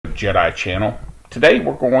Jedi channel. Today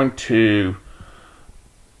we're going to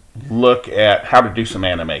look at how to do some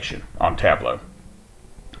animation on Tableau.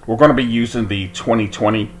 We're going to be using the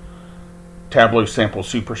 2020 Tableau Sample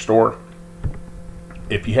Superstore.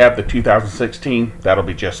 If you have the 2016, that'll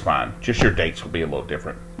be just fine. Just your dates will be a little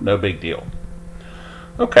different. No big deal.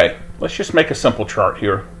 Okay, let's just make a simple chart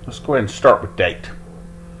here. Let's go ahead and start with date.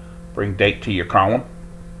 Bring date to your column.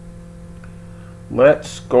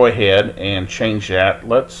 Let's go ahead and change that.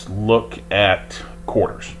 Let's look at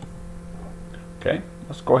quarters. Okay,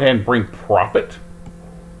 let's go ahead and bring profit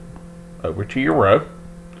over to your row.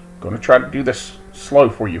 I'm going to try to do this slow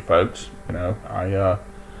for you folks. You know,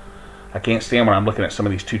 I can't stand when I'm looking at some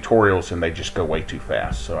of these tutorials and they just go way too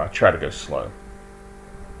fast, so I try to go slow.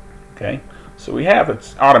 Okay, so we have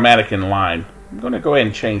it's automatic in line. I'm going to go ahead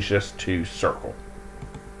and change this to circle.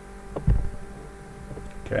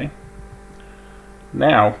 Okay.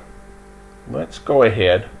 Now, let's go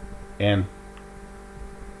ahead and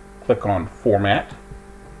click on Format.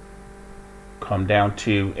 Come down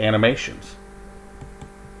to Animations.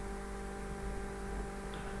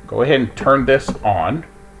 Go ahead and turn this on.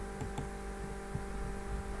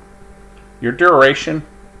 Your duration,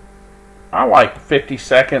 I like 50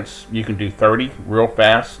 seconds. You can do 30 real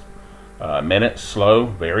fast. Minutes, slow,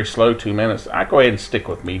 very slow, 2 minutes. I go ahead and stick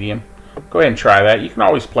with medium. Go ahead and try that. You can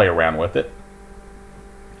always play around with it.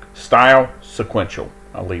 Style, sequential.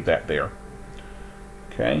 I'll leave that there.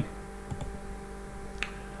 Okay.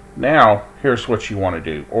 Now, here's what you want to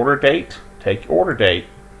do. Order date. Take your order date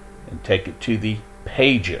and take it to the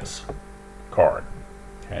Pages card.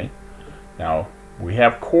 Okay. Now, we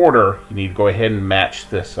have quarter. You need to go ahead and match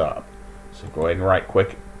this up. So go ahead and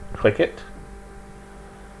click it.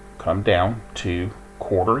 Come down to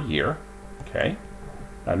quarter year. Okay.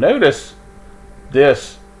 Now notice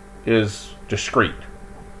this is discrete.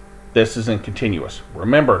 This is in continuous.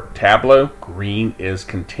 Remember, Tableau, green is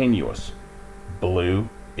continuous. Blue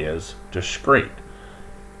is discrete.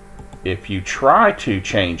 If you try to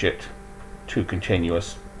change it to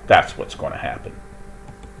continuous, that's what's going to happen.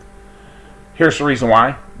 Here's the reason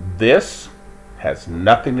why. This has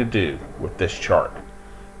nothing to do with this chart.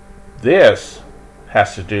 This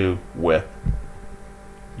has to do with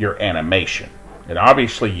your animation. And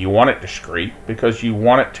obviously you want it discrete because you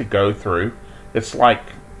want it to go through. It's like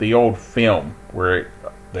the old film, where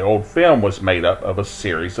the old film was made up of a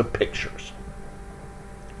series of pictures.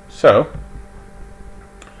 So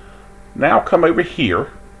now come over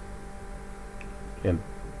here, and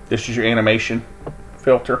this is your animation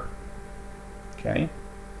filter. Okay,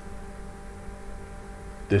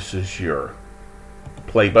 this is your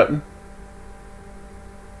play button,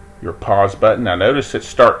 your pause button. Now notice it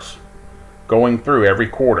starts going through every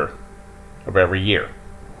quarter of every year.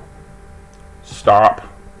 Stop.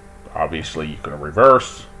 Obviously you can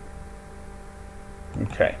reverse.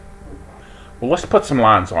 Okay. Well, let's put some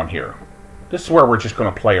lines on here. This is where we're just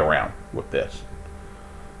going to play around with this.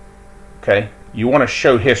 Okay. You want to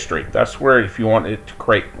show history. That's where, if you want it to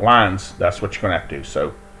create lines, that's what you're going to have to do.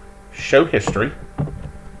 So show history.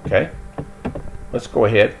 Okay. Let's go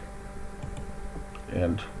ahead,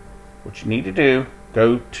 and what you need to do,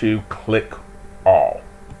 go to click all.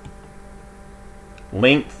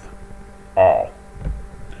 Length all.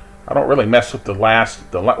 I don't really mess with the last.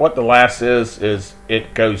 What the last is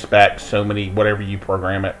it goes back so many, whatever you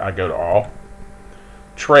program it, I go to all.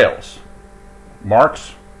 Trails.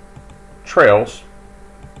 Marks, trails,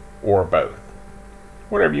 or both.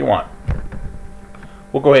 Whatever you want.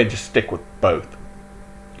 We'll go ahead and just stick with both.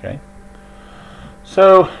 Okay.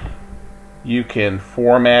 So you can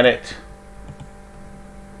format it.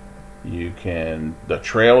 The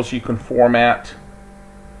trails you can format.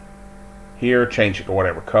 Here, change it to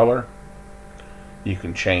whatever color. You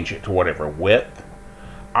can change it to whatever width.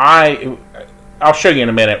 I'll show you in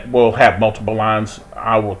a minute. We'll have multiple lines.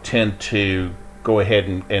 I will tend to go ahead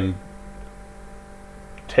and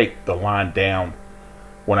take the line down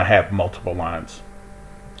when I have multiple lines.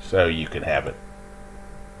 So you can have it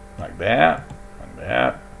like that,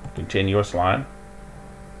 continuous line.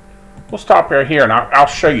 We'll stop right here, and I'll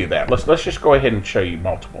show you that. Let's just go ahead and show you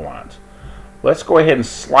multiple lines. Let's go ahead and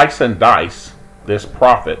slice and dice this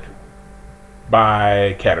profit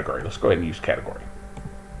by category. Let's go ahead and use category.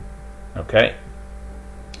 Okay.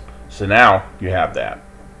 So now you have that.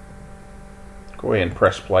 Go ahead and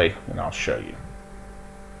press play, and I'll show you.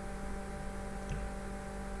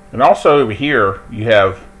 And also over here, you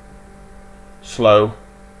have slow,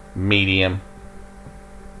 medium,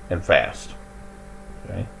 and fast.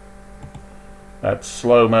 Okay. That's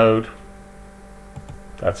slow mode.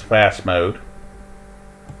 That's fast mode.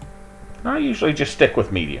 I usually just stick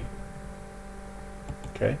with medium.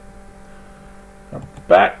 Okay. Now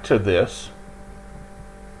back to this.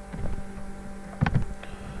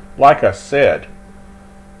 Like I said,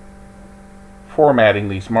 formatting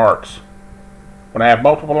these marks, when I have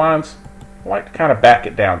multiple lines, I like to kind of back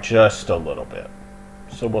it down just a little bit.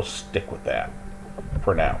 So we'll stick with that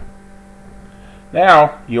for now.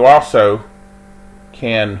 Now you also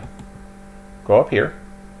can go up here.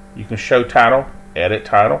 You can show title, edit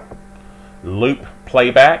title, loop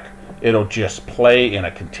playback. It'll just play in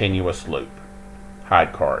a continuous loop.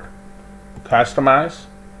 Hide card. Customize.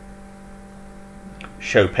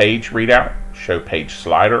 Show page readout. Show page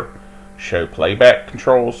slider. Show playback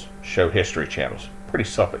controls. Show history channels. Pretty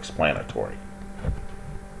self-explanatory.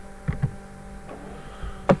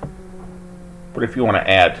 But if you want to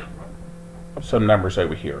add some numbers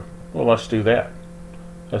over here, well, let's do that.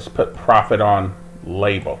 Let's put profit on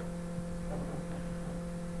label.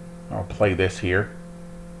 I'll play this here.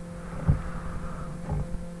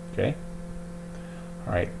 Okay.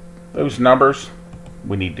 All right. Those numbers,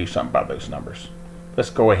 we need to do something about those numbers. Let's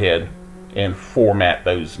go ahead and format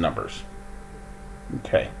those numbers.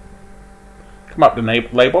 Okay. Come up to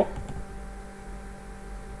label.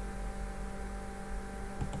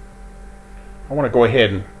 I want to go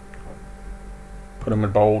ahead and put them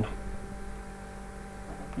in bold.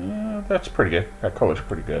 Yeah, that's pretty good. That color's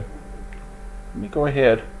pretty good. Let me go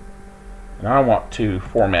ahead and I want to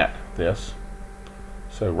format this.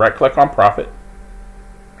 So right click on profit,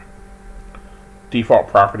 default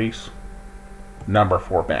properties, number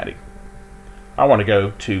formatting. I want to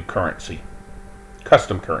go to currency,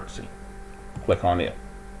 custom currency. Click on it.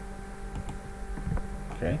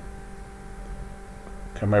 Okay.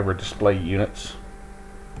 Come over display units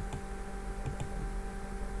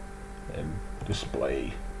and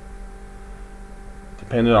display.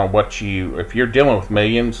 Depending on what you, if you're dealing with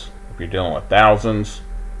millions, if you're dealing with thousands.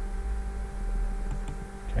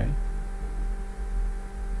 Okay.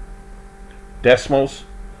 Decimals,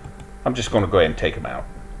 I'm just going to go ahead and take them out.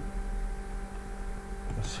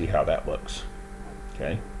 Let's see how that looks.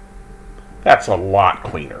 Okay. That's a lot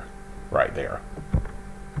cleaner right there.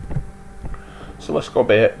 So let's go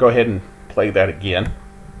ahead and play that again.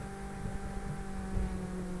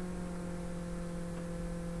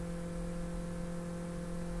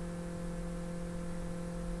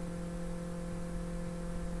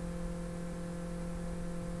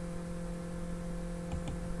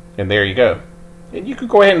 And there you go. And you can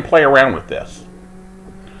go ahead and play around with this.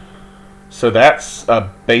 So that's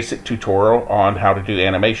a basic tutorial on how to do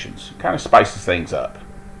animations. It kind of spices things up.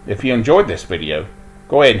 If you enjoyed this video,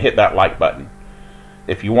 go ahead and hit that like button.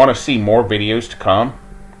 If you want to see more videos to come,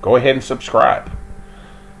 go ahead and subscribe.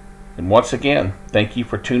 And once again, thank you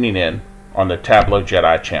for tuning in on the Tableau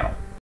Jedi channel.